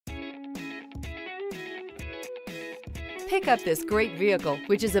Pick up this great vehicle,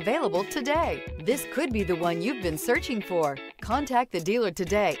 which is available today. This could be the one you've been searching for. Contact the dealer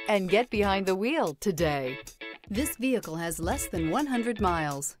today and get behind the wheel today. This vehicle has less than 100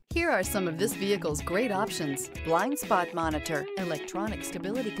 miles. Here are some of this vehicle's great options: blind spot monitor, electronic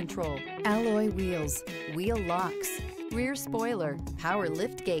stability control, alloy wheels, wheel locks, rear spoiler, power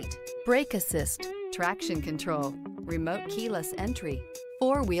lift gate, brake assist, traction control, remote keyless entry,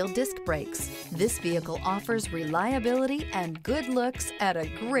 four-wheel disc brakes. This vehicle offers reliability and good looks at a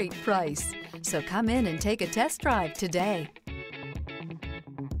great price. So come in and take a test drive today.